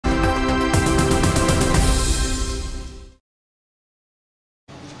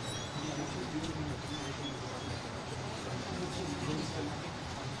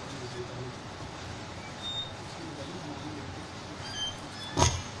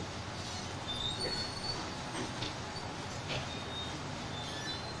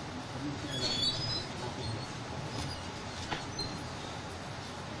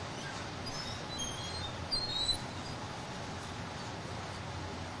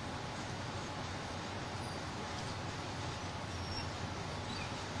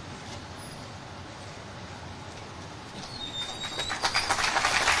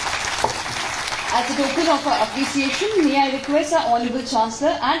As a token of our appreciation, may I request our Honourable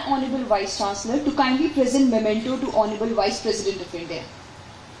Chancellor and Honourable Vice Chancellor to kindly present memento to Honourable Vice President of India.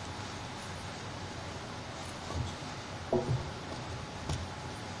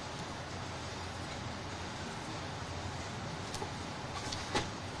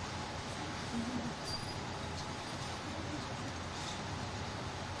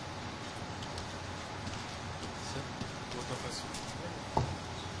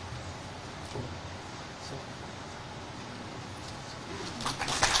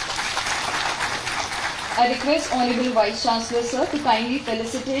 I request Honourable Vice Chancellor Sir to kindly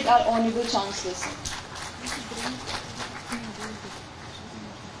felicitate our Honourable Chancellor Sir.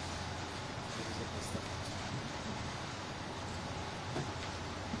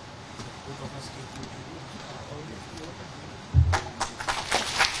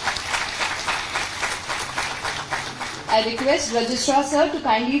 I request Registrar Sir to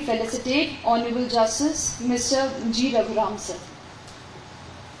kindly felicitate Honourable Justice Mr. G. Raghuram Sir.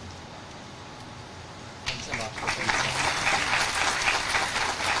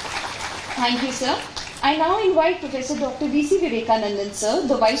 Thank you, sir. I now invite Professor Dr. V.C. Vivekanandan, sir,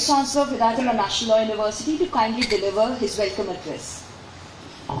 the Vice Chancellor of Hidayatullah National Law University, to kindly deliver his welcome address.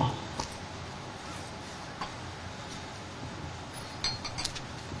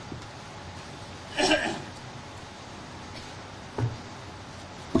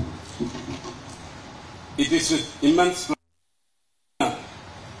 It is with immense pleasure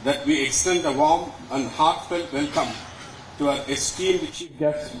that we extend a warm and heartfelt welcome to our esteemed Chief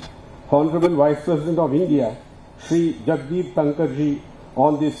Guest, Honorable Vice President of India, Shri Jagdeep Dhankhar ji,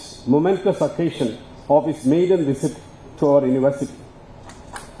 on this momentous occasion of his maiden visit to our university.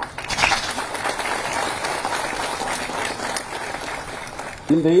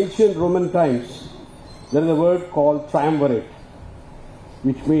 In the ancient Roman times, there is a word called triumvirate,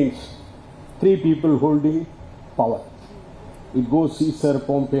 which means three people holding power. It goes Caesar,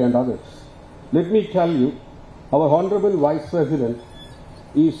 Pompey and others. Let me tell you, our Honorable Vice President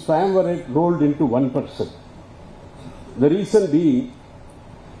is triumvirate rolled into one person. The reason being,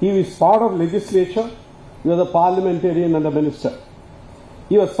 he was part of legislature, he was a parliamentarian and a minister.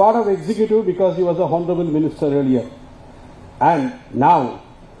 He was part of executive because he was a honorable minister earlier. And now,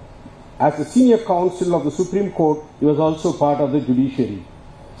 as a senior counsel of the Supreme Court, he was also part of the judiciary.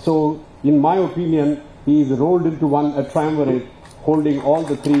 So, in my opinion, he is rolled into one, a triumvirate, holding all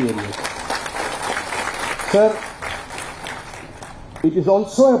the three areas. Sir, it is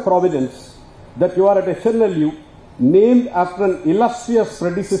also a providence that you are at HNLU, named after an illustrious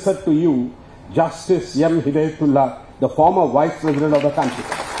predecessor to you, Justice M. Hidayatullah, the former Vice President of the country.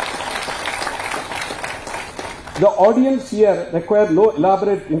 The audience here require no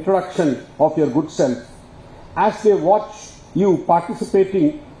elaborate introduction of your good self, as they watch you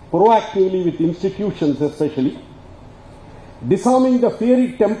participating proactively with institutions especially, disarming the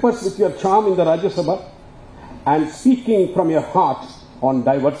fiery tempers with your charm in the Rajya Sabha, and speaking from your heart on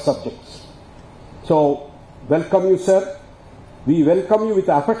diverse subjects. So, welcome you, sir. We welcome you with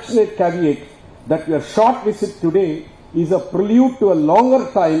affectionate caveat that your short visit today is a prelude to a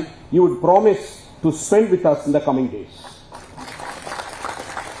longer time you would promise to spend with us in the coming days.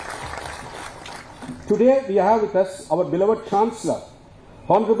 Today we have with us our beloved Chancellor,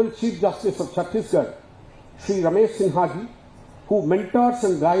 Honorable Chief Justice of Chhattisgarh, Sri Ramesh Sinha ji, who mentors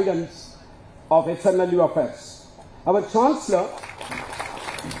and guidance of HNLU affairs. Our Chancellor,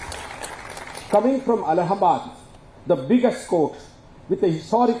 coming from Allahabad, the biggest court with a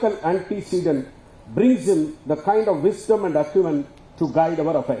historical antecedent, brings him the kind of wisdom and acumen to guide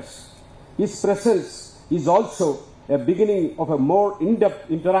our affairs. His presence is also a beginning of a more in-depth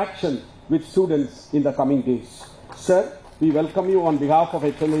interaction with students in the coming days. Sir, we welcome you on behalf of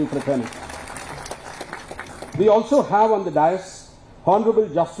HNLU fraternity. We also have on the dais Honorable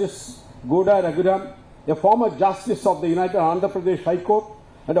Justice Goda Raghuram, a former Justice of the United Andhra Pradesh High Court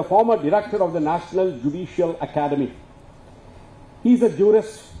and a former Director of the National Judicial Academy. He is a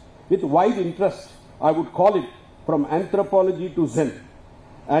jurist with wide interest, I would call it, from anthropology to Zen,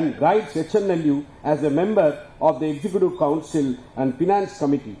 and guides HNLU as a member of the Executive Council and Finance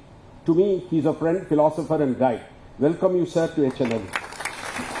Committee. To me, he is a friend, philosopher and guide. Welcome you, sir, to HNLU.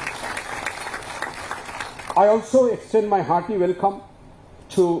 I also extend my hearty welcome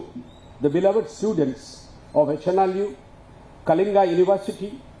to the beloved students of HNLU, Kalinga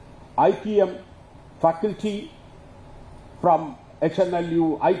University, ITM, faculty from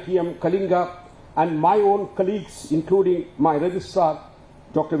HNLU, ITM, Kalinga, and my own colleagues, including my registrar,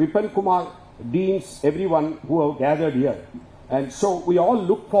 Dr. Vipan Kumar, deans, everyone who have gathered here. And so we all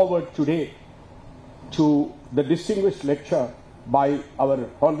look forward today to the distinguished lecture by our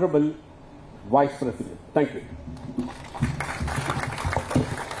Honorable Vice President. Thank you.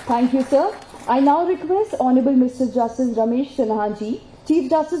 Thank you, sir. I now request Honorable Mr. Justice Ramesh Sinhaji, Chief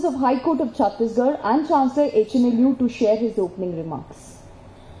Justice of High Court of Chhattisgarh and Chancellor HNLU, to share his opening remarks.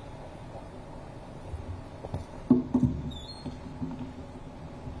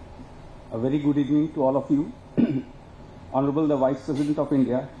 A very good evening to all of you. Honorable the Vice President of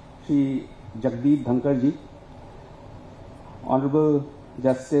India, Shri Jagdeep Dhankhar ji, Honorable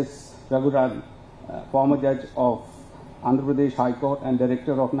Justice Raghuram, former Judge of Andhra Pradesh High Court and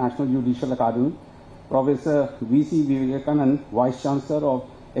Director of National Judicial Academy, Professor V.C. Vivekanand, Vice Chancellor of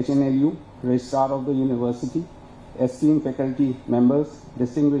HNLU, Registrar of the University, esteemed faculty members,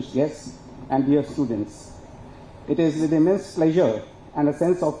 distinguished guests, and dear students. It is with immense pleasure and a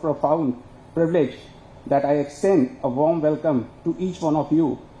sense of profound privilege that I extend a warm welcome to each one of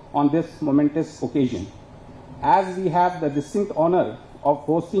you on this momentous occasion. As we have the distinct honor of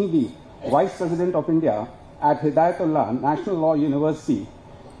hosting the Vice President of India at Hidayatullah National Law University,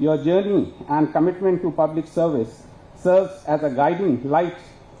 your journey and commitment to public service serves as a guiding light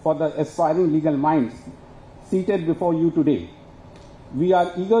for the aspiring legal minds seated before you today. We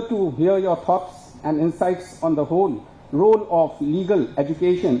are eager to hear your thoughts and insights on the whole role of legal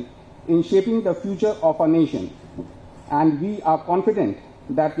education in shaping the future of our nation, and we are confident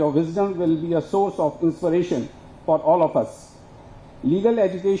that your wisdom will be a source of inspiration for all of us. Legal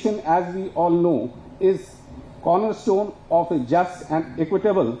education, as we all know, is cornerstone of a just and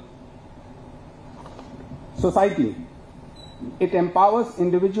equitable society. It empowers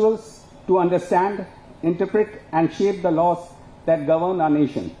individuals to understand, interpret, and shape the laws that govern our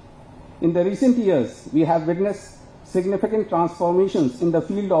nation. In the recent years, we have witnessed significant transformations in the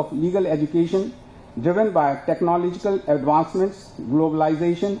field of legal education driven by technological advancements,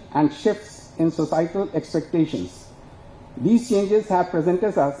 globalization, and shifts in societal expectations. These changes have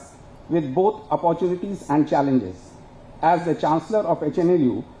presented us with both opportunities and challenges. As the Chancellor of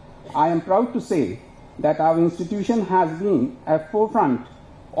HNLU, I am proud to say that our institution has been at the forefront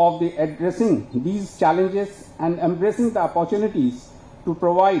of addressing these challenges and embracing the opportunities to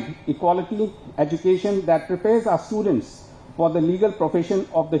provide equality education that prepares our students for the legal profession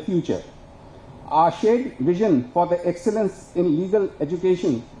of the future. Our shared vision for the excellence in legal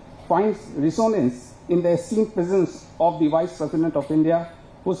education finds resonance in the esteemed presence of the Vice President of India,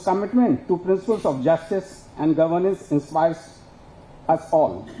 whose commitment to principles of justice and governance inspires us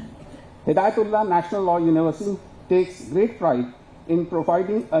all. Hidayatullah National Law University takes great pride in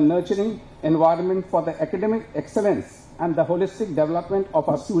providing a nurturing environment for the academic excellence and the holistic development of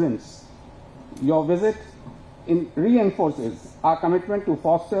our students. Your visit reinforces our commitment to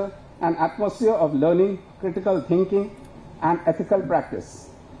foster an atmosphere of learning, critical thinking, and ethical practice.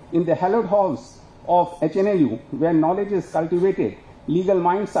 In the hallowed halls of HNLU, where knowledge is cultivated, legal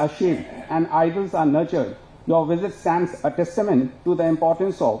minds are shaped, and ideals are nurtured, your visit stands a testament to the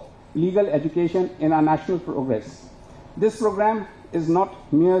importance of legal education in our national progress. This program is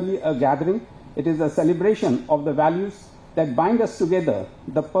not merely a gathering, it is a celebration of the values that bind us together,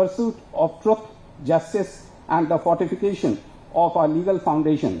 the pursuit of truth, justice, and the fortification of our legal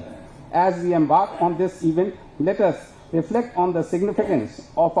foundation. As we embark on this event, let us reflect on the significance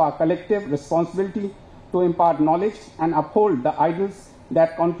of our collective responsibility to impart knowledge and uphold the ideals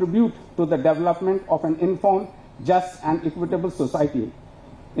that contribute to the development of an informed, just, and equitable society.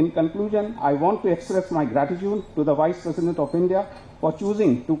 In conclusion, I want to express my gratitude to the Vice President of India for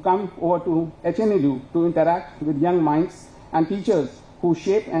choosing to come over to HNLU to interact with young minds and teachers who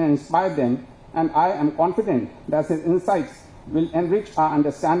shape and inspire them, and I am confident that his insights will enrich our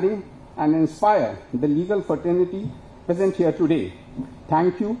understanding and inspire the legal fraternity present here today.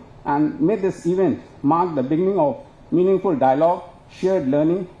 Thank you, and may this event mark the beginning of meaningful dialogue, shared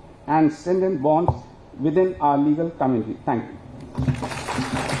learning, and strengthened bonds within our legal community. Thank you.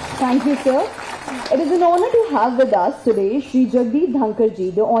 Thank you, sir. It is an honor to have with us today Shri Jagdeep Dhankhar ji,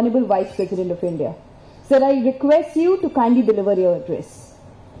 the Honorable Vice President of India. Sir, I request you to kindly deliver your address.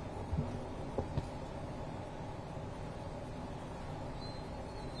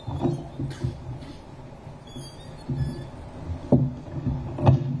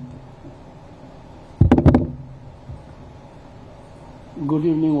 Good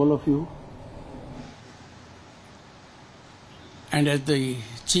evening, all of you. And as the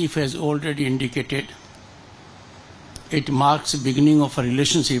Chief has already indicated, it marks the beginning of a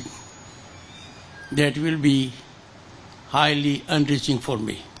relationship that will be highly enriching for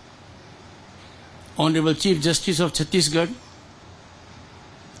me. Honorable Chief Justice of Chhattisgarh,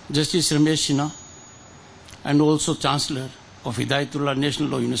 Justice Ramesh Sinha, and also Chancellor of Hidayatullah National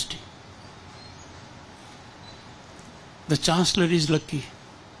Law University. The Chancellor is lucky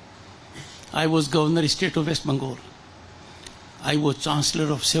I was Governor State of West Bengal. I was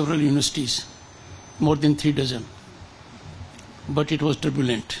Chancellor of several universities, more than 3 dozen. But it was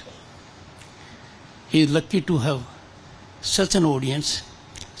turbulent. He is lucky to have such an audience,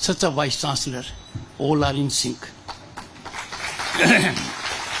 such a Vice Chancellor. All are in sync.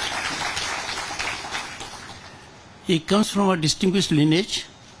 He comes from a distinguished lineage.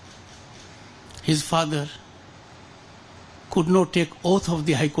 His father could not take oath of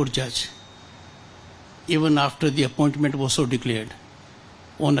the High Court judge, even after the appointment was so declared,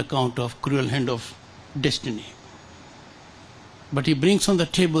 on account of cruel hand of destiny. But he brings on the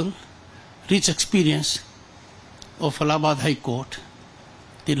table rich experience of Allahabad High Court,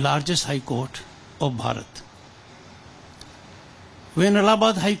 the largest High Court of Bharat. When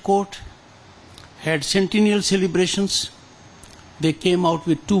Allahabad High Court had centennial celebrations, they came out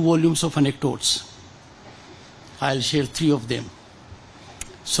with 2 volumes of anecdotes. I'll share 3 of them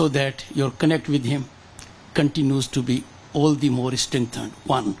so that your connect with him continues to be all the more strengthened.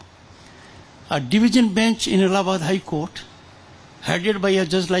 1. A division bench in Allahabad High Court, headed by a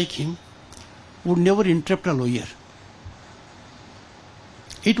judge like him, would never interrupt a lawyer.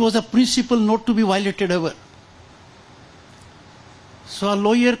 It was a principle not to be violated ever. So a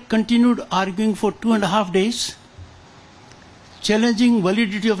lawyer continued arguing for 2.5 days, challenging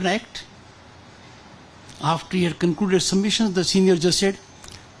validity of an act. After he had concluded submissions, the senior judge said,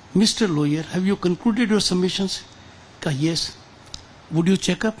 "Mr. Lawyer, have you concluded your submissions?" Yes. "Would you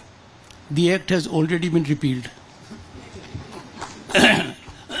check up? The act has already been repealed."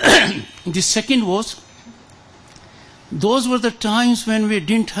 The second was, those were the times when we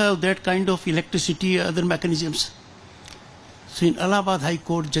didn't have that kind of electricity or other mechanisms. So in Allahabad High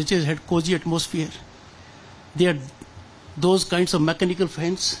Court, judges had cozy atmosphere. They had those kinds of mechanical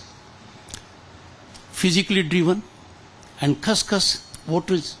fans, physically driven, and khas,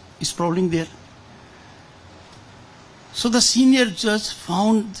 water is sprawling there. So the senior judge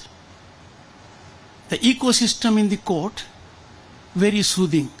found the ecosystem in the court very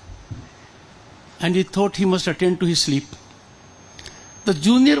soothing, and he thought he must attend to his sleep. The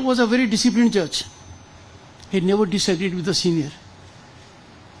junior was a very disciplined judge. He never disagreed with the senior.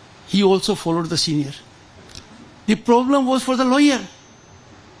 He also followed the senior. The problem was for the lawyer.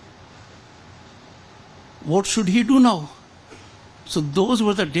 What should he do now? So those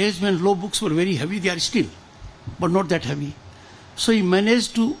were the days when law books were very heavy. They are still, but not that heavy. So he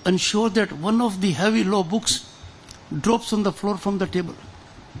managed to ensure that one of the heavy law books drops on the floor from the table.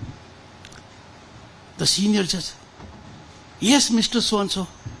 The senior judge, "Yes, Mr. So-and-so,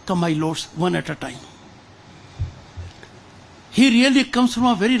 come my lords, one at a time." He really comes from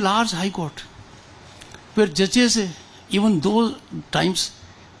a very large high court, where judges, even those times,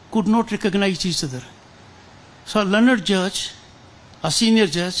 could not recognize each other. So a learned judge, a senior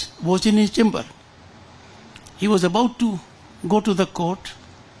judge, was in his chamber. He was about to go to the court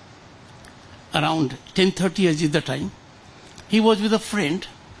around 10:30 as is the time. He was with a friend.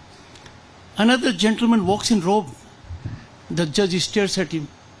 Another gentleman walks in robe. The judge stares at him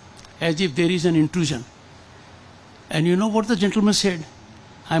as if there is an intrusion. And you know what the gentleman said?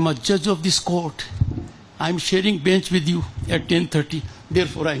 "I'm a judge of this court. I'm sharing bench with you at 10:30.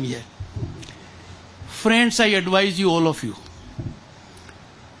 Therefore, I'm here." Friends, I advise you, all of you,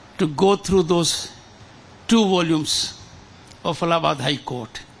 to go through those 2 volumes of Allahabad High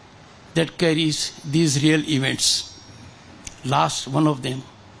Court that carries these real events. Last one of them.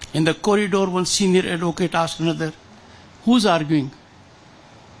 In the corridor, one senior advocate asked another, "Who's arguing?"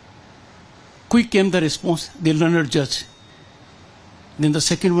 Quick came the response, "The learned judge." Then the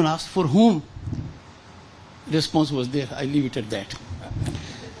second one asked, "For whom?" Response was there. I leave it at that.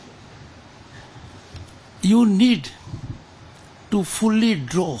 You need to fully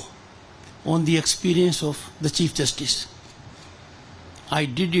draw on the experience of the Chief Justice. I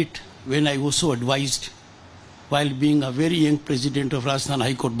did it when I was so advised while being a very young president of Rajasthan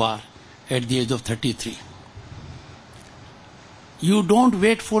High Court Bar at the age of 33. You don't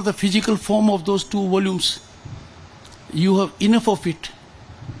wait for the physical form of those 2 volumes. You have enough of it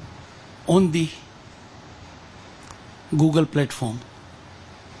on the Google platform.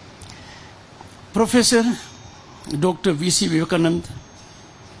 Professor Dr. V.C. Vivekanand,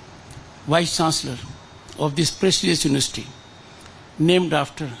 Vice Chancellor of this prestigious university, named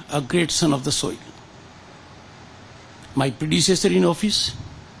after a great son of the soil. My predecessor in office,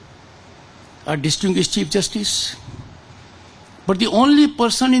 a distinguished Chief Justice, but the only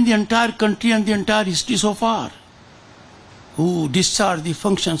person in the entire country and the entire history so far who discharged the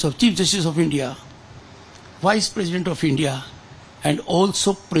functions of Chief Justice of India, Vice President of India, and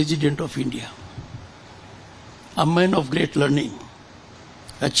also President of India. A man of great learning,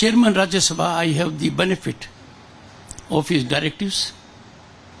 As Chairman Rajya Sabha, I have the benefit of his directives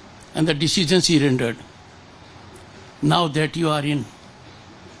and the decisions he rendered. Now that you are in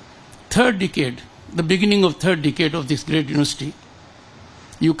third decade, the beginning of third decade of this great university,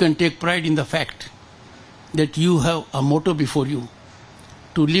 you can take pride in the fact that you have a motto before you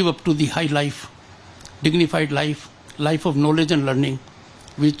to live up to the high life, dignified life, life of knowledge and learning,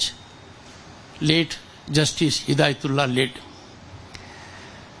 which late Justice Hidayatullah led.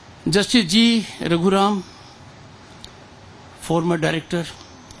 Justice G. Raghuram, former director,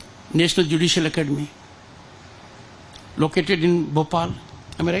 National Judicial Academy, located in Bhopal.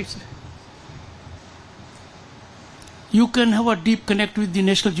 Am I right, sir? You can have a deep connect with the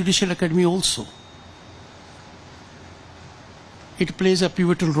National Judicial Academy also. It plays a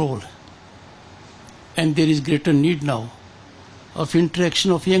pivotal role. And there is greater need now of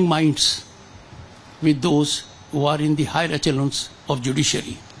interaction of young minds with those who are in the higher echelons of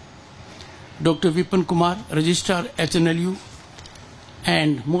judiciary. Dr. Vipan Kumar, Registrar HNLU,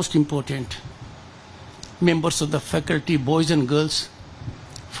 and most important, members of the faculty, boys and girls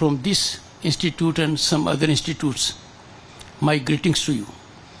from this institute and some other institutes, my greetings to you.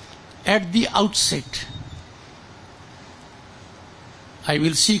 At the outset, I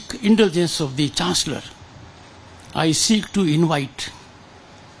will seek indulgence of the Chancellor. I seek to invite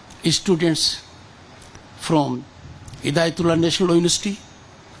students from Hidayatullah National University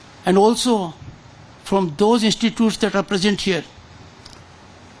and also from those institutes that are present here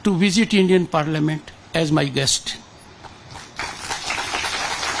to visit Indian Parliament as my guest.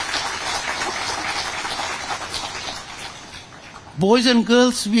 Boys and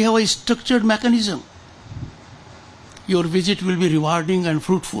girls, we have a structured mechanism. Your visit will be rewarding and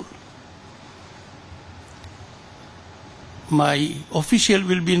fruitful. My official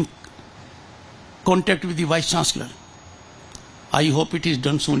will be in contact with the Vice Chancellor. I hope it is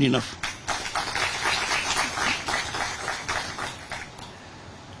done soon enough.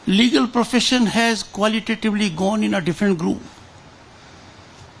 Legal profession has qualitatively gone in a different groove.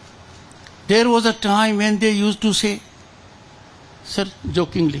 There was a time when they used to say, sir,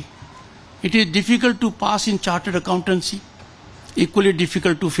 jokingly, it is difficult to pass in chartered accountancy, equally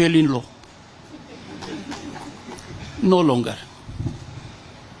difficult to fail in law. No longer.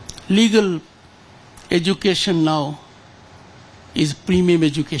 Legal education now is premium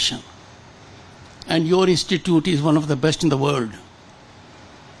education. And your institute is one of the best in the world.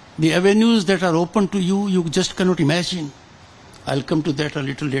 The avenues that are open to you, you just cannot imagine. I'll come to that a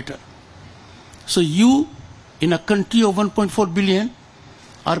little later. So you, in a country of 1.4 billion,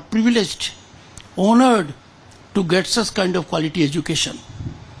 are privileged, honored to get such kind of quality education.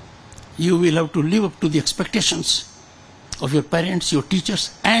 You will have to live up to the expectations of your parents, your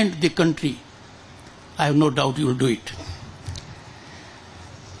teachers, and the country. I have no doubt you will do it.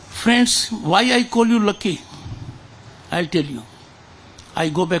 Friends, why I call you lucky? I'll tell you. I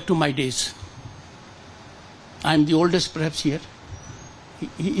go back to my days. I'm the oldest perhaps here.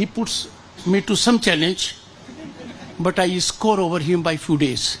 He puts me to some challenge, but I score over him by few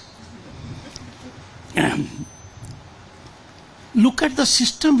days. Look at the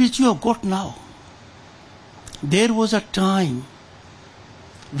system which you have got now. There was a time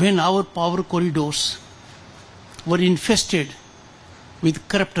when our power corridors were infested with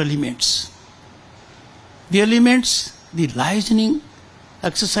corrupt elements. The elements, the licensing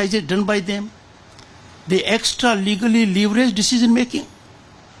exercises done by them, the extra legally leveraged decision making.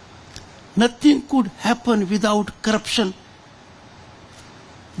 Nothing could happen without corruption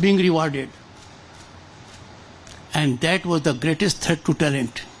being rewarded. And that was the greatest threat to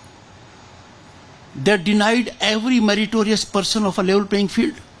talent. That denied every meritorious person of a level playing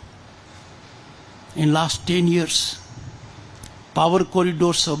field. In last 10 years, power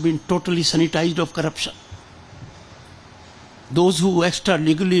corridors have been totally sanitized of corruption. Those who extra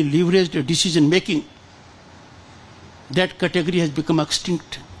legally leveraged decision making, that category has become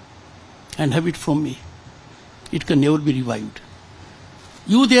extinct. And have it from me. It can never be revived.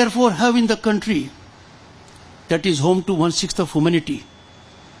 You therefore have in the country that is home to 1/6 of humanity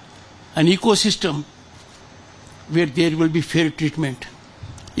an ecosystem where there will be fair treatment,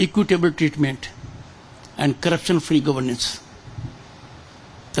 equitable treatment, and corruption-free governance.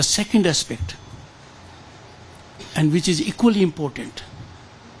 The second aspect, and which is equally important,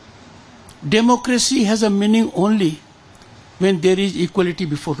 democracy has a meaning only when there is equality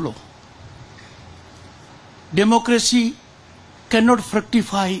before law. Democracy cannot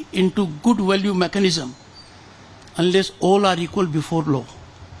fructify into good value mechanism unless all are equal before law.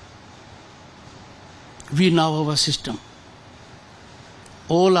 We now have a system.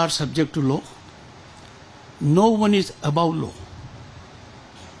 All are subject to law. No one is above law.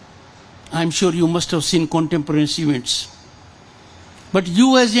 I'm sure you must have seen contemporaneous events. But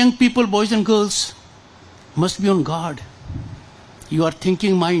you as young people, boys and girls, must be on guard. You are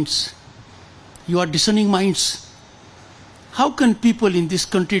thinking minds. You are discerning minds. How can people in this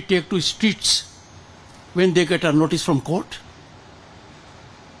country take to streets when they get a notice from court?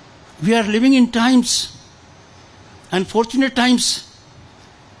 We are living in times, unfortunate times,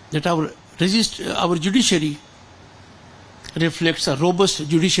 that our judiciary reflects a robust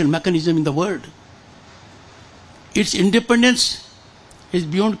judicial mechanism in the world. Its independence is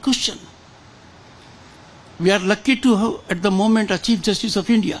beyond question. We are lucky to have at the moment a Chief Justice of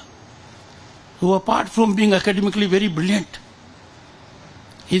India who, apart from being academically very brilliant,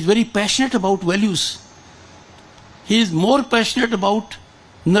 he is very passionate about values. He is more passionate about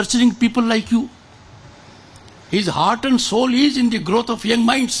nurturing people like you. His heart and soul is in the growth of young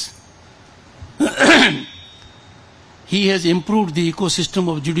minds. He has improved the ecosystem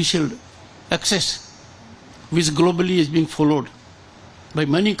of judicial access, which globally is being followed by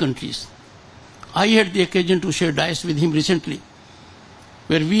many countries. I had the occasion to share dais with him recently,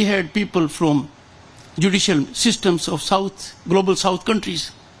 where we had people from judicial systems of global South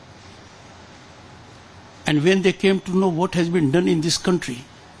countries. And when they came to know what has been done in this country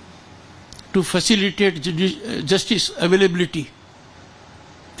to facilitate justice availability,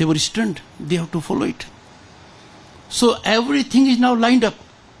 they were stunned. They have to follow it. So everything is now lined up.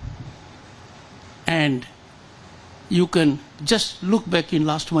 And you can just look back in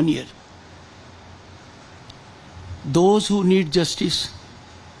last 1 year. Those who need justice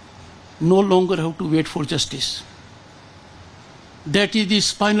no longer have to wait for justice. That is the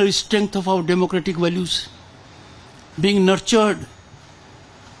spinal strength of our democratic values, being nurtured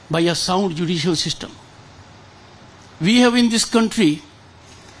by a sound judicial system. We have in this country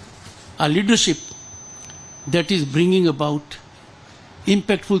a leadership that is bringing about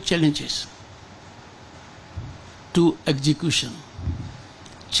impactful challenges to execution.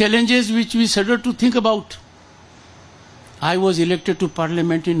 Challenges which we shudder to think about. I was elected to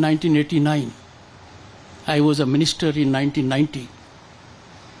Parliament in 1989. I was a minister in 1990.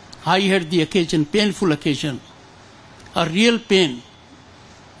 I had the occasion, painful occasion, a real pain,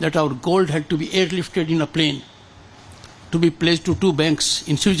 that our gold had to be airlifted in a plane to be placed to 2 banks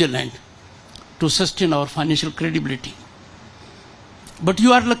in Switzerland to sustain our financial credibility. But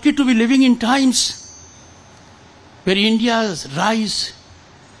you are lucky to be living in times where India's rise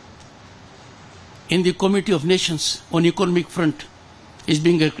in the Committee of Nations on economic front is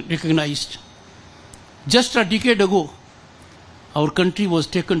being recognized. Just a decade ago, our country was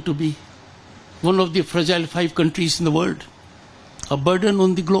taken to be one of the fragile 5 countries in the world, a burden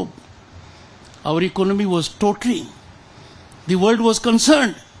on the globe. Our economy was tottering. The world was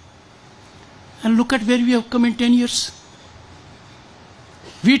concerned. And look at where we have come in 10 years.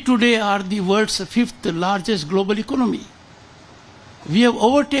 We today are the world's 5th largest global economy. We have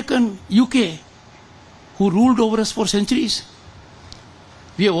overtaken UK, who ruled over us for centuries.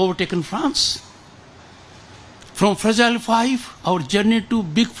 We have overtaken France. From fragile 5, our journey to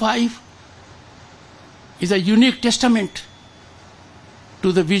big 5 is a unique testament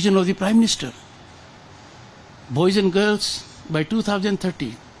to the vision of the Prime Minister. Boys and girls, by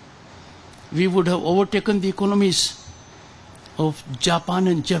 2030, we would have overtaken the economies of Japan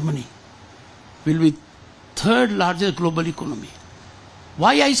and Germany. Will be 3rd largest global economy.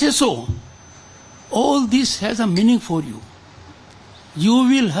 Why I say so? All this has a meaning for you. You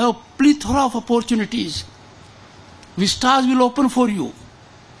will have plethora of opportunities. Vistas will open for you.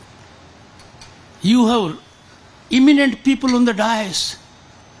 You have eminent people on the dais.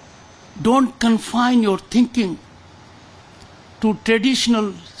 Don't confine your thinking to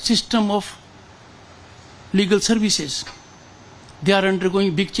traditional system of legal services. They are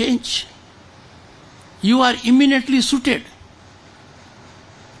undergoing big change. You are eminently suited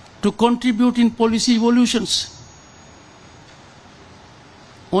to contribute in policy evolutions.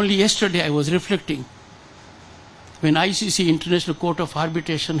 Only yesterday I was reflecting when ICC, International Court of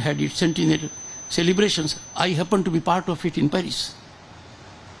Arbitration, had its centenary celebrations. I happened to be part of it in Paris.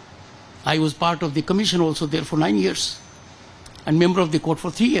 I was part of the commission also there for 9 years and member of the court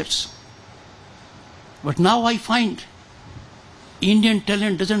for 3 years. But now I find Indian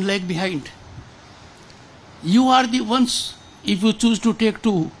talent doesn't lag behind. You are the ones, if you choose to take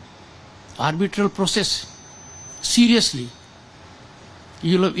to arbitral process seriously,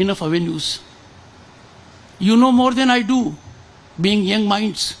 you'll have enough avenues. You know more than I do, being young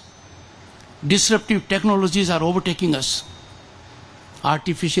minds. Disruptive technologies are overtaking us.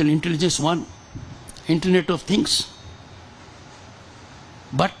 Artificial intelligence, one. Internet of Things.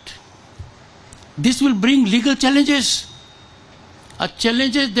 But this will bring legal challenges. are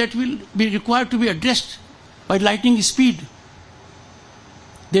challenges that will be required to be addressed by lightning speed.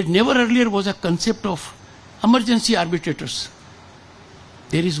 There never earlier was a concept of emergency arbitrators.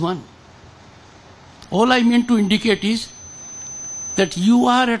 There is one. All I mean to indicate is that you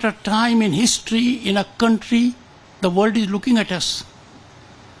are at a time in history, in a country, the world is looking at us.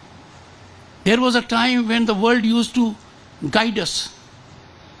 There was a time when the world used to guide us.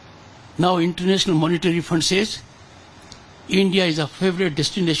 Now International Monetary Fund says India is a favorite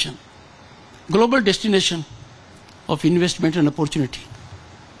destination, global destination of investment and opportunity.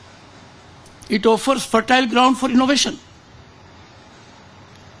 It offers fertile ground for innovation.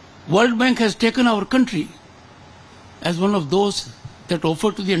 World Bank has taken our country as one of those that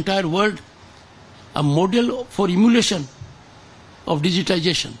offer to the entire world a model for emulation of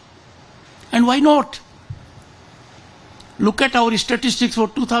digitization. And why not? Look at our statistics for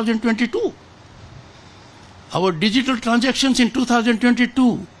 2022. Our digital transactions in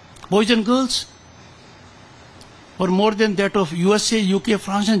 2022, boys and girls, were more than that of USA, UK,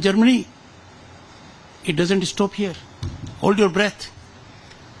 France and Germany. It doesn't stop here. Hold your breath.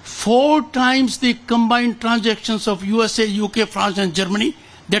 4 times the combined transactions of USA, UK, France and Germany,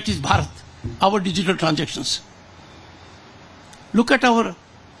 that is Bharat, our digital transactions. Look at our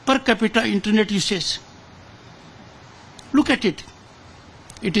per capita internet usage. Look at it.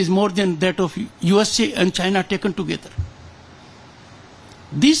 It is more than that of USA and China taken together.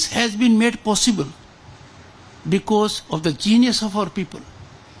 This has been made possible because of the genius of our people.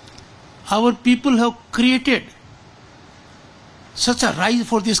 Our people have created such a rise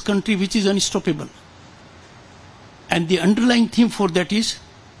for this country which is unstoppable. And the underlying theme for that is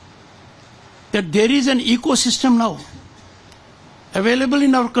that there is an ecosystem now available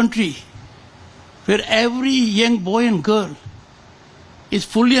in our country where every young boy and girl is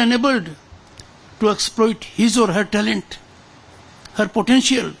fully enabled to exploit his or her talent, her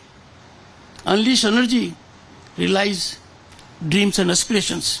potential, unleash energy, realize dreams and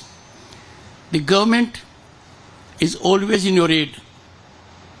aspirations. The government is always in your aid.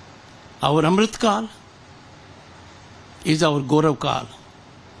 Our Amrit Kal is our Gaurav Kal.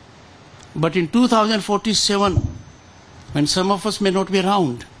 But in 2047, when some of us may not be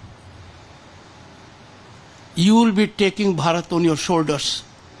around, you will be taking Bharat on your shoulders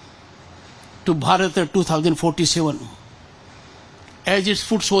to Bharat at 2047 as its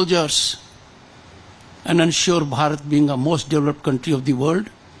foot soldiers and ensure Bharat being a most developed country of the world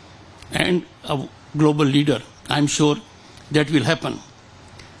and a global leader. I'm sure that will happen.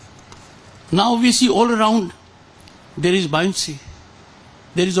 Now we see all around there is buoyancy,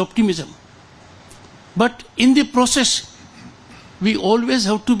 there is optimism. But in the process, we always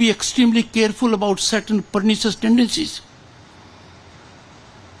have to be extremely careful about certain pernicious tendencies.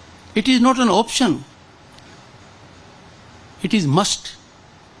 It is not an option. It is must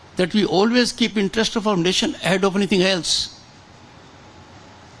that we always keep interest of our nation ahead of anything else.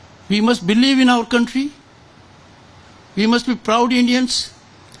 We must believe in our country. We must be proud Indians,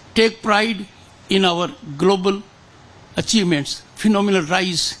 take pride in our global achievements, phenomenal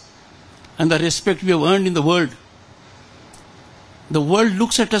rise, and the respect we have earned in the world. The world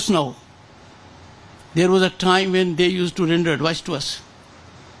looks at us now. There was a time when they used to render advice to us.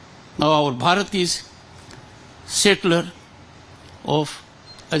 Now our Bharat is settler of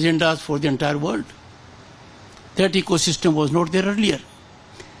agendas for the entire world. That ecosystem was not there earlier.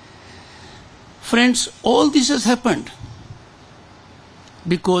 Friends, all this has happened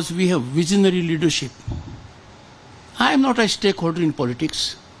because we have visionary leadership. I am not a stakeholder in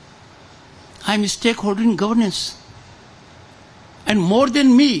politics. I am a stakeholder in governance. And more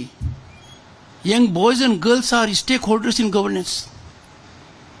than me, young boys and girls are stakeholders in governance.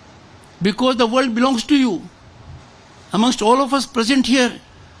 Because the world belongs to you. Amongst all of us present here,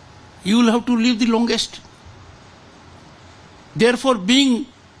 you will have to live the longest. Therefore, being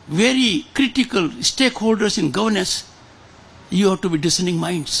very critical stakeholders in governance, you have to be discerning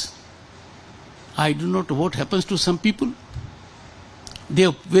minds. I do not know what happens to some people. They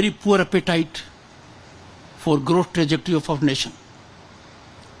have very poor appetite for growth trajectory of our nation.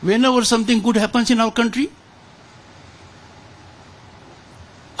 Whenever something good happens in our country,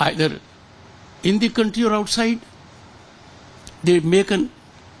 either in the country or outside, they make an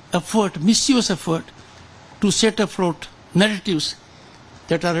effort, mischievous effort, to set afloat narratives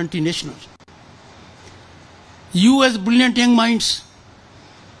that are anti-national. You as brilliant young minds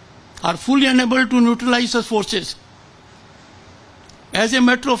are fully unable to neutralize such forces. As a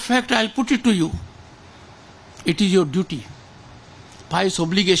matter of fact, I'll put it to you, it is your duty, pious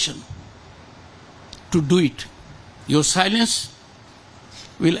obligation, to do it. Your silence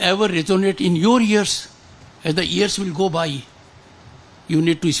will ever resonate in your ears as the years will go by. you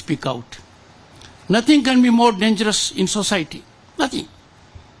need to speak out. Nothing can be more dangerous in society, nothing,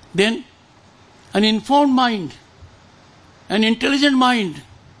 than an informed mind, an intelligent mind,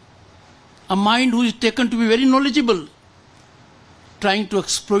 a mind who is taken to be very knowledgeable, trying to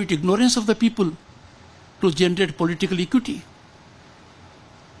exploit ignorance of the people to generate political equity.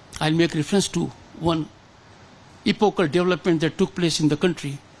 I'll make reference to one epochal development that took place in the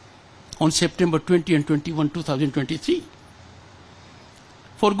country on September 20 and 21, 2023.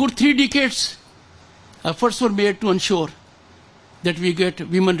 For good 3 decades, efforts were made to ensure that we get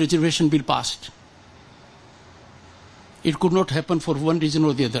women reservation bill passed. It could not happen for one reason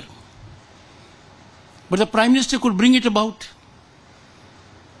or the other. But the Prime Minister could bring it about.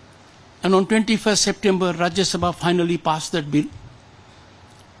 And on 21st September, Rajya Sabha finally passed that bill,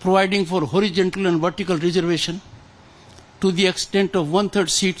 providing for horizontal and vertical reservation to the extent of 1/3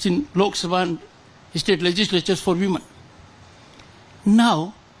 seats in Lok Sabha and state legislatures for women.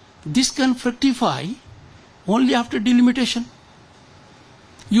 Now, this can fructify only after delimitation.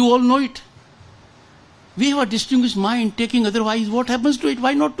 You all know it. We have a distinguished mind taking otherwise. What happens to it?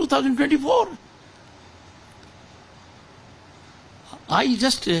 Why not 2024? I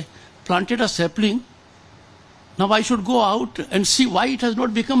just planted a sapling. Now I should go out and see why it has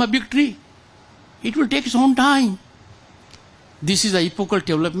not become a big tree. It will take its own time. This is an epochal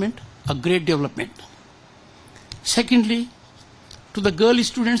development, a great development. Secondly, to the girl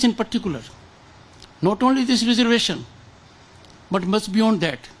students in particular, not only this reservation, but much beyond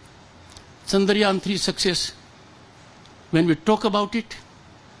that. Chandrayaan 3 success, when we talk about it,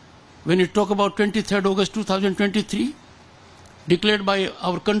 when we talk about 23rd August 2023, declared by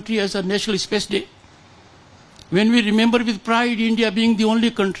our country as a National Space Day, when we remember with pride India being the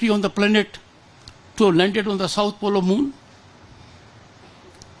only country on the planet to have landed on the South Pole of Moon,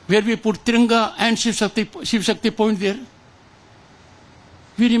 where we put Tiranga and Shiv Shakti Point there,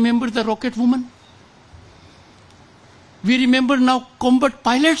 we remember the rocket woman. We remember now combat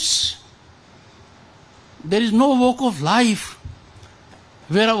pilots. There is no walk of life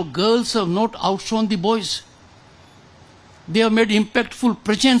where our girls have not outshone the boys. They have made impactful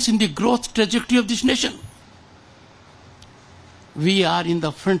presence in the growth trajectory of this nation. We are in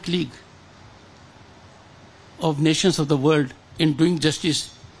the front league of nations of the world in doing justice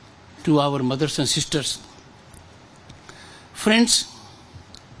to our mothers and sisters. Friends,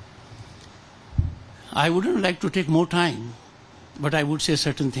 I wouldn't like to take more time, but I would say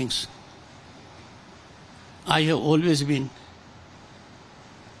certain things. I have always been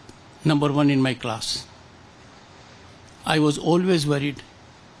number 1 in my class. I was always worried,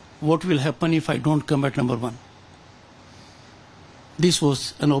 what will happen if I don't come at number 1? This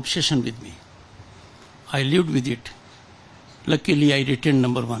was an obsession with me. I lived with it. Luckily, I retained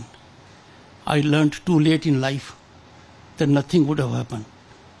number 1. I learned too late in life that nothing would have happened.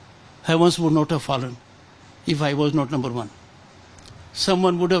 Heavens would not have fallen if I was not number 1.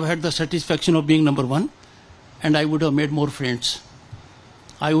 Someone would have had the satisfaction of being number 1, and I would have made more friends.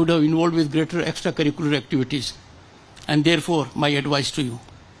 I would have involved with greater extracurricular activities. And therefore, my advice to you,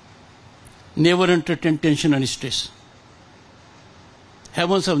 never entertain tension and stress.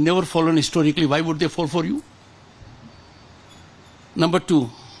 Heavens have never fallen historically. Why would they fall for you? Number 2,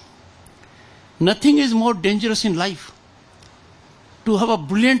 nothing is more dangerous in life to have a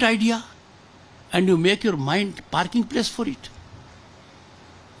brilliant idea and you make your mind parking place for it,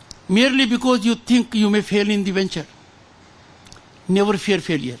 merely because you think you may fail in the venture. Never fear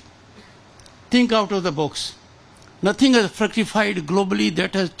failure. Think out of the box. Nothing has fructified globally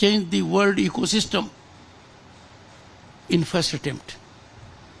that has changed the world ecosystem in first attempt.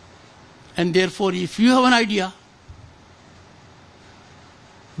 And therefore, if you have an idea,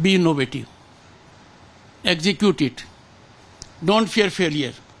 be innovative. Execute it. Don't fear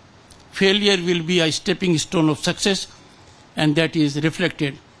failure. Failure will be a stepping stone of success, and that is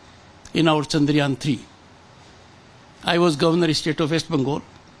reflected in our Chandrayaan 3. I was Governor State of West Bengal,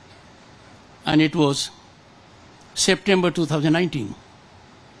 and it was September 2019.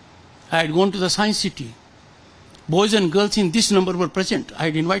 I had gone to the Science City. Boys and girls in this number were present. I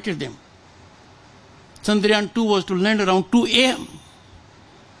had invited them. Chandrayaan 2 was to land around 2 a.m.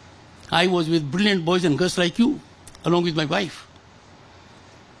 I was with brilliant boys and girls like you, along with my wife.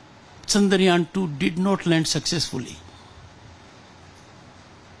 Chandrayaan 2 did not land successfully.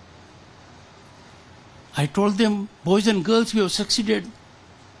 I told them, boys and girls, we have succeeded.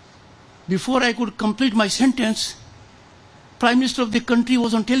 Before I could complete my sentence, Prime Minister of the country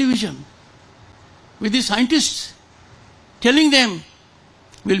was on television with the scientists telling them,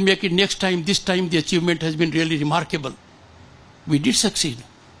 we'll make it next time, this time the achievement has been really remarkable. We did succeed.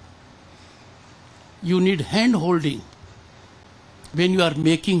 You need hand holding. when you are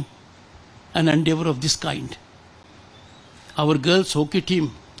making an endeavor of this kind. Our girls' hockey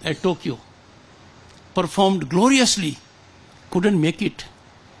team at Tokyo performed gloriously, couldn't make it.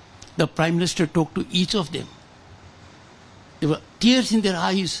 The Prime Minister talked to each of them. There were tears in their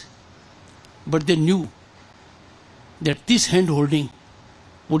eyes, but they knew that this hand-holding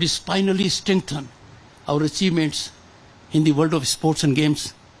would finally strengthen our achievements in the world of sports and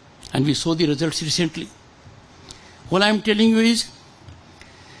games, and we saw the results recently. What I am telling you is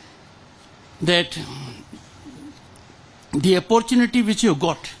that the opportunity which you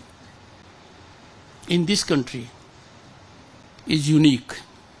got in this country is unique.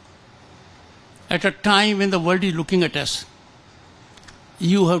 At a time when the world is looking at us,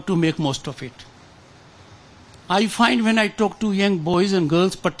 you have to make most of it. I find when I talk to young boys and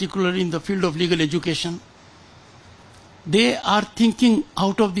girls, particularly in the field of legal education, they are thinking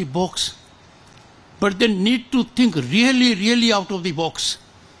out of the box, but they need to think really, really out of the box,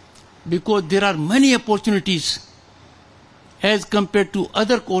 because there are many opportunities as compared to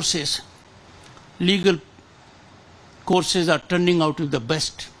other courses. Legal courses are turning out to be the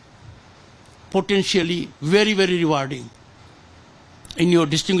best, potentially very, very rewarding. In your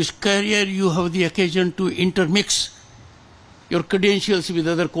distinguished career, you have the occasion to intermix your credentials with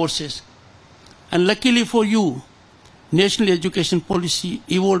other courses. And luckily for you, national education policy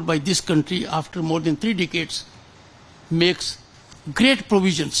evolved by this country after more than 3 decades makes great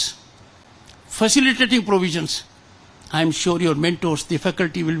provisions, facilitating provisions. I am sure your mentors, the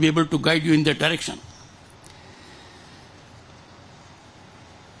faculty, will be able to guide you in that direction.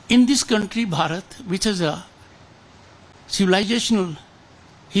 In this country, Bharat, which has a civilizational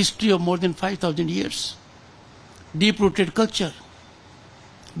history of more than 5,000 years, deep-rooted culture,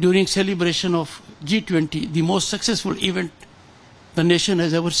 during celebration of G20, the most successful event the nation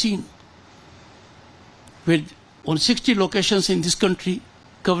has ever seen, with on 60 locations in this country,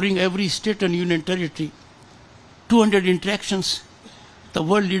 covering every state and union territory, 200 interactions, the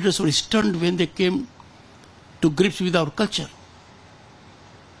world leaders were stunned when they came to grips with our culture.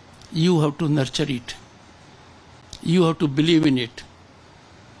 You have to nurture it. You have to believe in it.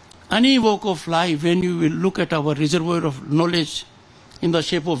 Any walk of life, when you will look at our reservoir of knowledge in the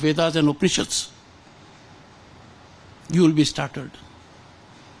shape of Vedas and Upanishads, you will be startled.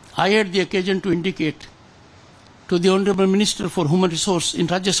 I had the occasion to indicate to the Honorable Minister for Human Resource in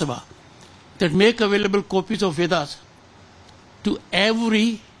Rajya Sabha that make available copies of Vedas to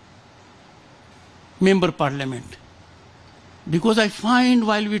every member parliament. Because I find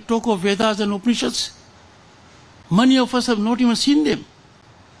while we talk of Vedas and Upanishads, many of us have not even seen them.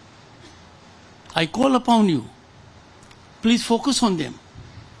 I call upon you, please focus on them.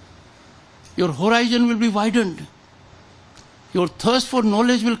 Your horizon will be widened. Your thirst for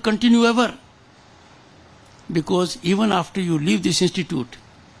knowledge will continue ever. Because even after you leave this institute,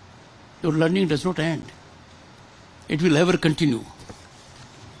 your learning does not end. It will ever continue.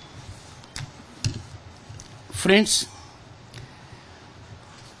 Friends,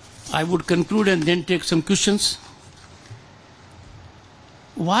 I would conclude and then take some questions.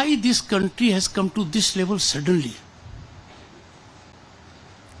 Why this country has come to this level suddenly?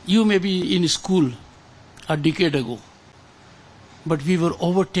 You may be in school a decade ago, but we were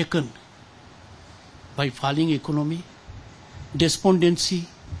overtaken by falling economy, despondency,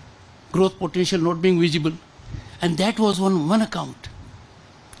 growth potential not being visible, and that was on one account.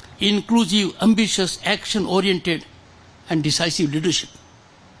 Inclusive, ambitious, action-oriented, and decisive leadership.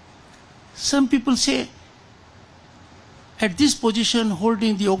 Some people say, at this position,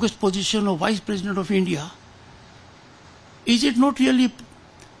 holding the august position of Vice President of India, is it not really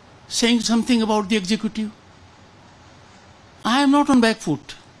saying something about the executive? I am not on back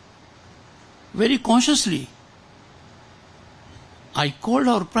foot. Very consciously, I called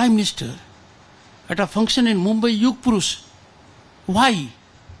our Prime Minister at a function in Mumbai, Yug Purush. Why?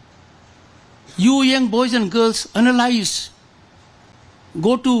 You young boys and girls, analyze,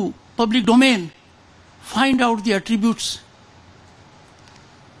 go to public domain, find out the attributes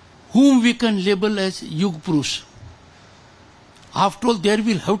whom we can label as Yug Purush. After all, there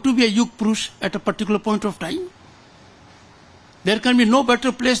will have to be a Yug Purush at a particular point of time. There can be no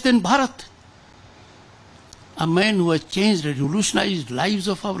better place than Bharat. A man who has changed, revolutionized lives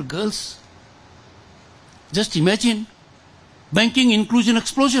of our girls. Just imagine, banking inclusion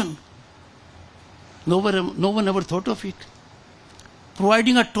explosion. No one ever thought of it.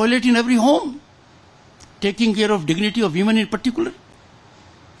 Providing a toilet in every home. Taking care of dignity of women in particular.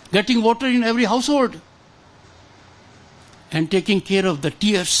 Getting water in every household. And taking care of the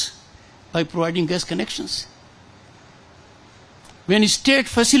tears by providing gas connections. When state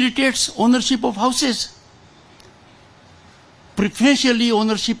facilitates ownership of houses, preferentially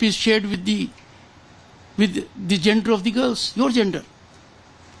ownership is shared with the gender of the girls, your gender.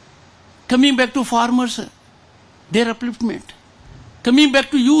 Coming back to farmers, their upliftment. Coming back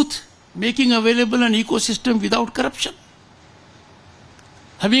to youth, making available an ecosystem without corruption.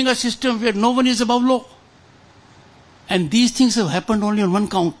 Having a system where no one is above law. And these things have happened only on one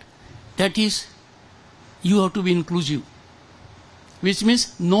count. That is, you have to be inclusive, which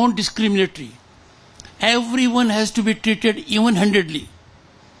means non-discriminatory. Everyone has to be treated even-handedly.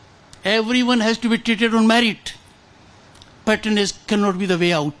 Everyone has to be treated on merit. Patronage cannot be the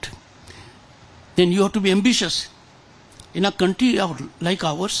way out. Then you have to be ambitious. In a country like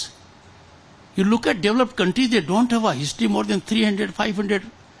ours, you look at developed countries, they don't have a history more than 300, 500,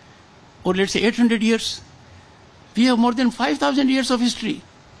 or let's say 800 years. We have more than 5,000 years of history.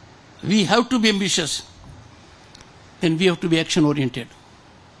 We have to be ambitious. Then we have to be action-oriented.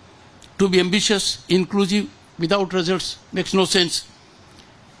 To be ambitious, inclusive, without results makes no sense.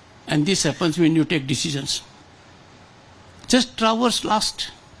 And this happens when you take decisions. Just traverse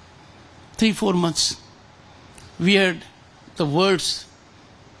last 3-4 months. We had the world's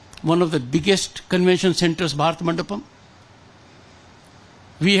one of the biggest convention centers, Bharat Mandapam.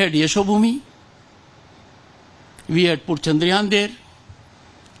 We had Yashobhumi. We had put Chandrayaan there.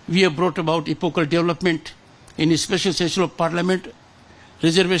 We have brought about epochal development in a special session of Parliament,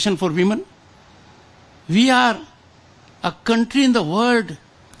 reservation for women. We are a country in the world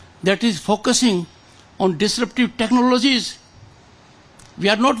that is focusing on disruptive technologies. We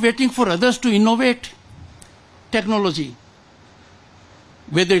are not waiting for others to innovate technology.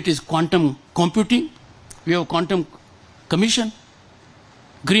 Whether it is quantum computing, we have quantum commission,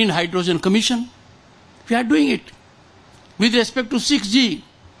 green hydrogen commission, we are doing it. With respect to 6G,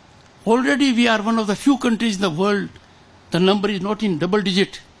 already we are one of the few countries in the world, the number is not in double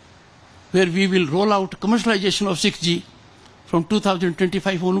digit, where we will roll out commercialization of 6G from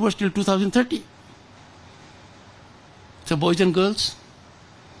 2025 onwards till 2030. So boys and girls,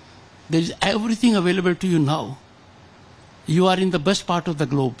 there is everything available to you now. You are in the best part of the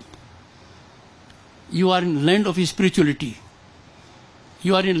globe. You are in land of spirituality.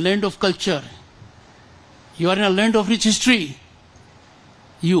 You are in land of culture. You are in a land of rich history.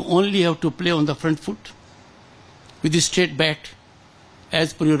 You only have to play on the front foot with the straight bat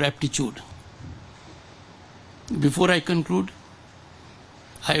as per your aptitude. Before I conclude,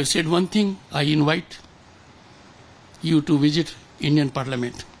 I have said one thing. I invite you to visit Indian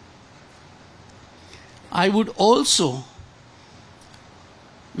Parliament. I would also,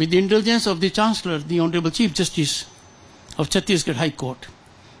 with the indulgence of the Chancellor, the Honorable Chief Justice of Chhattisgarh High Court,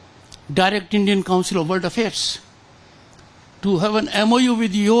 direct Indian Council of World Affairs to have an MOU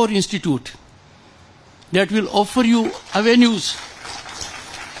with your institute that will offer you avenues.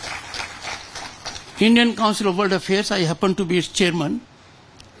 Indian Council of World Affairs, I happen to be its chairman,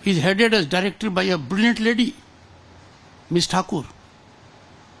 is headed as director by a brilliant lady, Ms. Thakur.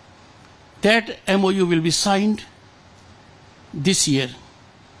 That MOU will be signed this year.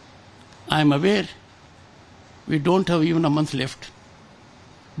 I am aware we don't have even a month left.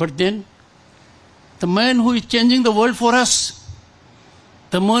 But then, the man who is changing the world for us,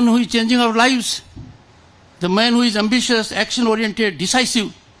 the man who is changing our lives, the man who is ambitious, action-oriented,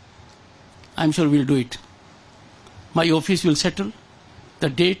 decisive, I am sure will do it. My office will settle the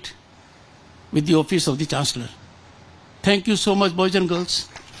date with the office of the Chancellor. Thank you so much, boys and girls.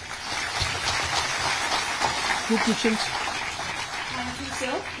 2 questions. Thank you,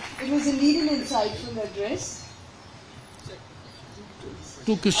 sir. It was indeed an insightful address.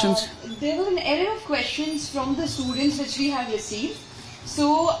 2 questions. There were an array of questions from the students which we have received.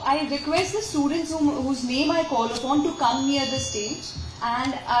 So I request the students whose name I call upon to come near the stage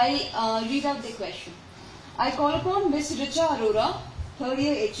and I read out the question. I call upon Ms. Richa Arora, 3rd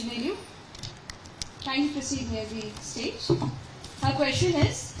year HNLU. Kindly proceed near the stage. Her question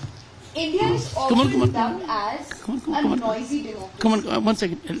is, India is often dubbed as a noisy democracy. Come on, 1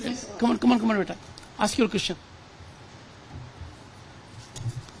 second. Yes, Come on, beta. Ask your question.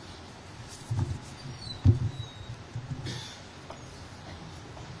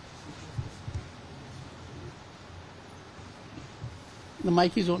 The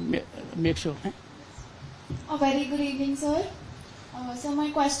mic is on. Make sure. A very good evening, sir. So my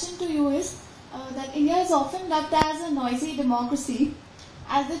question to you is that India is often dubbed as a noisy democracy.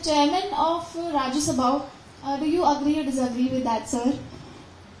 As the chairman of Rajya Sabha, do you agree or disagree with that, sir?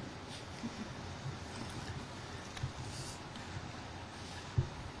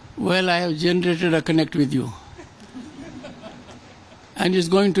 Well, I have generated a connect with you. And it's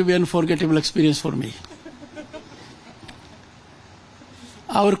going to be an unforgettable experience for me.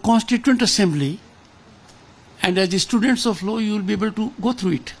 Our Constituent Assembly And as the students of law, you will be able to go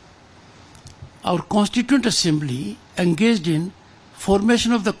through it. Our Constituent Assembly engaged in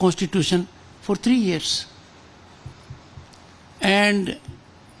formation of the Constitution for 3 years. And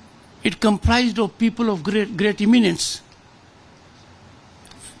it comprised of people of great eminence,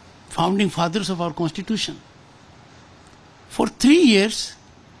 founding fathers of our Constitution. For 3 years,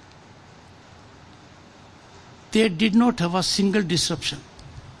 they did not have a single disruption,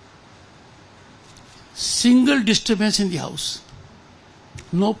 single disturbance in the House,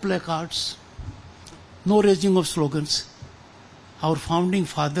 no placards, no raising of slogans. Our founding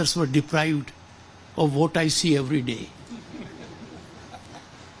fathers were deprived of what I see every day.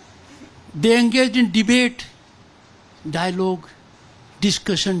 They engaged in debate, dialogue,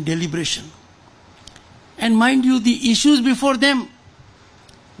 discussion, deliberation. And mind you, the issues before them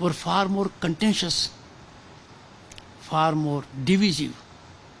were far more contentious, far more divisive.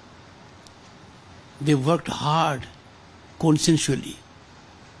 They worked hard, consensually.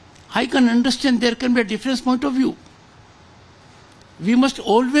 I can understand there can be a different point of view. We must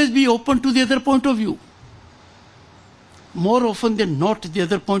always be open to the other point of view. More often than not, the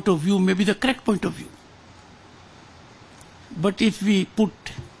other point of view may be the correct point of view. But if we put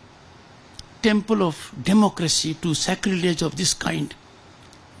temple of democracy to sacrilege of this kind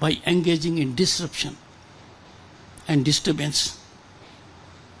by engaging in disruption and disturbance,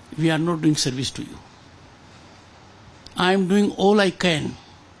 we are not doing service to you. I am doing all I can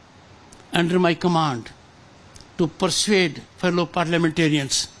under my command to persuade fellow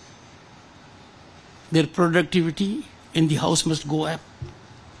parliamentarians. Their productivity in the House must go up.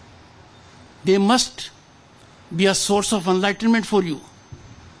 They must be a source of enlightenment for you.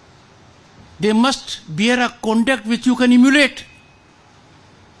 They must bear a conduct which you can emulate.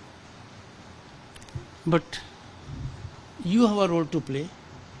 But you have a role to play.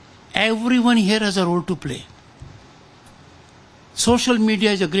 Everyone here has a role to play. Social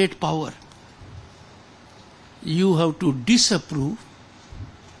media is a great power. You have to disapprove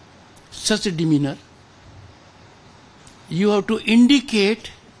such a demeanor. You have to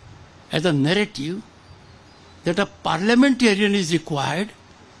indicate as a narrative that a parliamentarian is required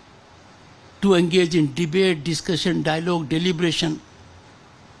to engage in debate, discussion, dialogue, deliberation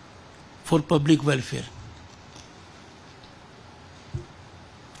for public welfare.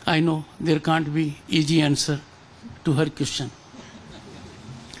 I know there can't be easy answer to her question.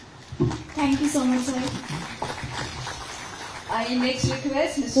 Thank you so much, sir. I next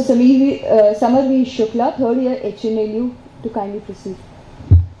request Mr. Samar V. Shukla, third year HNLU, to kindly proceed.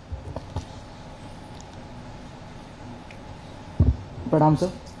 Pradam,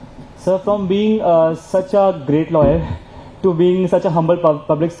 sir. Sir, from being such a great lawyer to being such a humble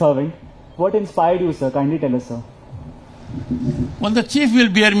public servant, what inspired you, sir? Kindly tell us, sir. Well, the chief will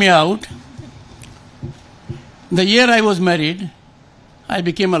bear me out. The year I was married, I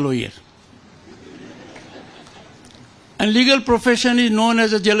became a lawyer. And legal profession is known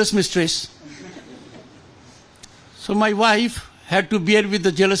as a jealous mistress. So my wife had to bear with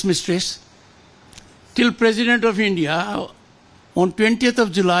the jealous mistress till President of India on 20th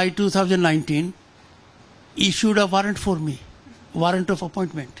of July 2019 issued a warrant for me, warrant of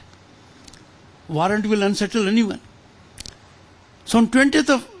appointment. Warrant will unsettle anyone. So on 20th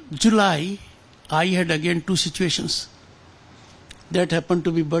of July, I had again two situations. That happened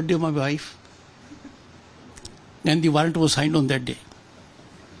to be birthday of my wife. And the warrant was signed on that day.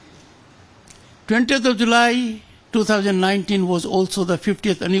 20th of July 2019 was also the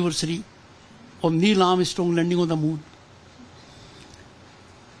 50th anniversary of Neil Armstrong landing on the moon.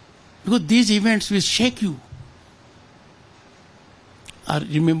 Because these events which shake you are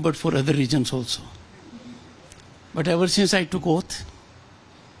remembered for other reasons also. But ever since I took oath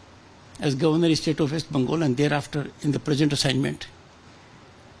as Governor of the State of West Bengal and thereafter in the present assignment,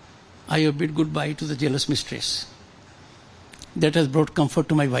 I have bid goodbye to the jealous mistress. That has brought comfort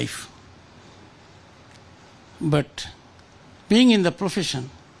to my wife. But being in the profession,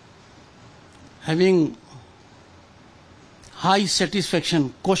 having high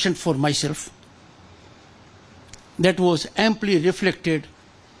satisfaction quotient for myself, that was amply reflected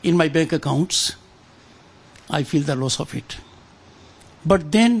in my bank accounts, I feel the loss of it.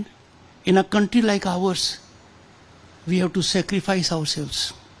 But then, in a country like ours, we have to sacrifice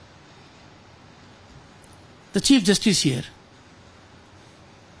ourselves. The Chief Justice here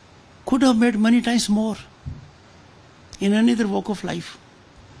could have made many times more in any other walk of life.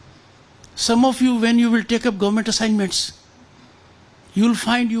 Some of you, when you will take up government assignments, you will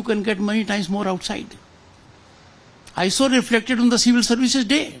find you can get many times more outside. I saw reflected on the Civil Services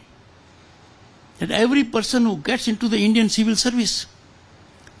Day that every person who gets into the Indian civil service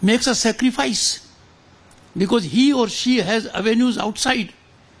makes a sacrifice because he or she has avenues outside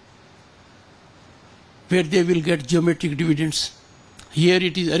where they will get geometric dividends. Here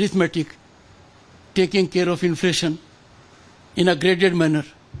it is arithmetic, taking care of inflation in a graded manner.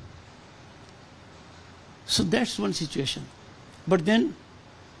 So that's one situation. But then,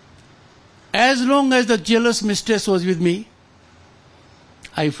 as long as the jealous mistress was with me,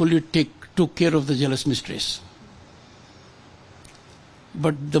 I fully took care of the jealous mistress.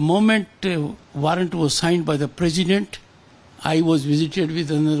 But the moment warrant was signed by the president, I was visited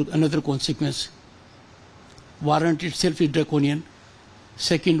with another consequence. Warrant itself is draconian.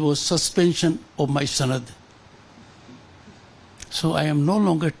 Second was suspension of my sanad. So I am no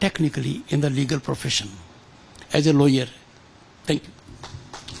longer technically in the legal profession as a lawyer. Thank you.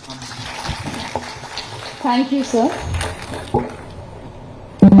 Thank you, sir.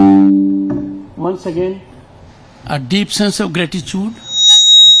 Once again, a deep sense of gratitude.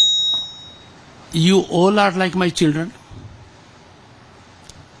 You all are like my children.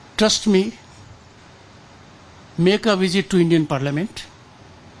 Trust me, make a visit to Indian Parliament.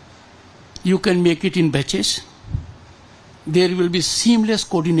 You can make it in batches. There will be seamless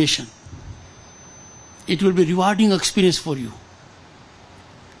coordination. It will be rewarding experience for you.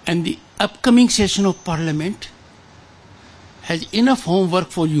 And the upcoming session of Parliament has enough homework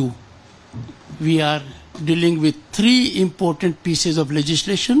for you. We are dealing with 3 important pieces of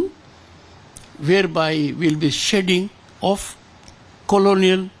legislation whereby we'll be shedding off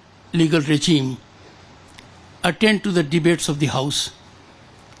colonial legal regime, attend to the debates of the House,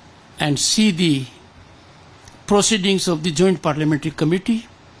 and see the proceedings of the Joint Parliamentary Committee.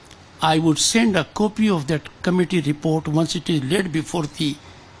 I would send a copy of that committee report once it is laid before the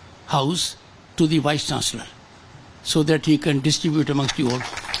House to the Vice Chancellor so that he can distribute amongst you all.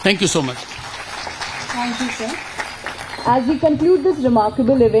 Thank you so much. Thank you, sir. As we conclude this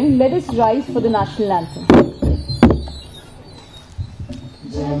remarkable event, let us rise for the national anthem.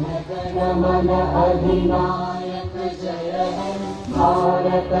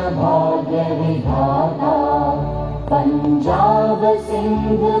 Bharat भाग्य विधाता पंजाब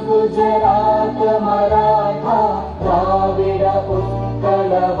सिंध गुजरात मराठा द्राविड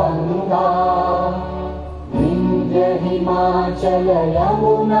उत्कल गंगा विंध्य हिमाचल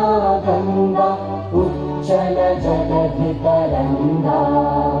यमुना गंगा उच्चल जलधि तरंगा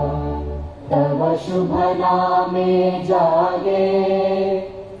तव शुभ नामे जागे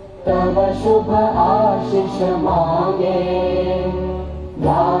तव शुभ आशीष मांगे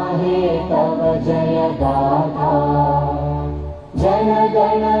गाहे तव जय गाथा जन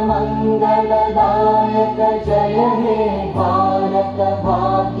गण मंगलदायक जय हे भारत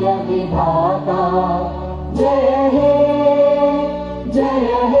भाग्य विधाता जय हे जय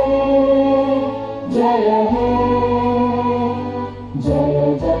हे जय हे जय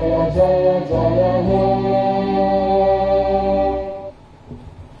जय जय जय हे.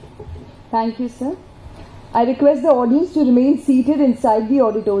 Thank you, sir. I request the audience to remain seated inside the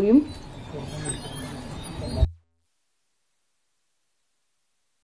auditorium.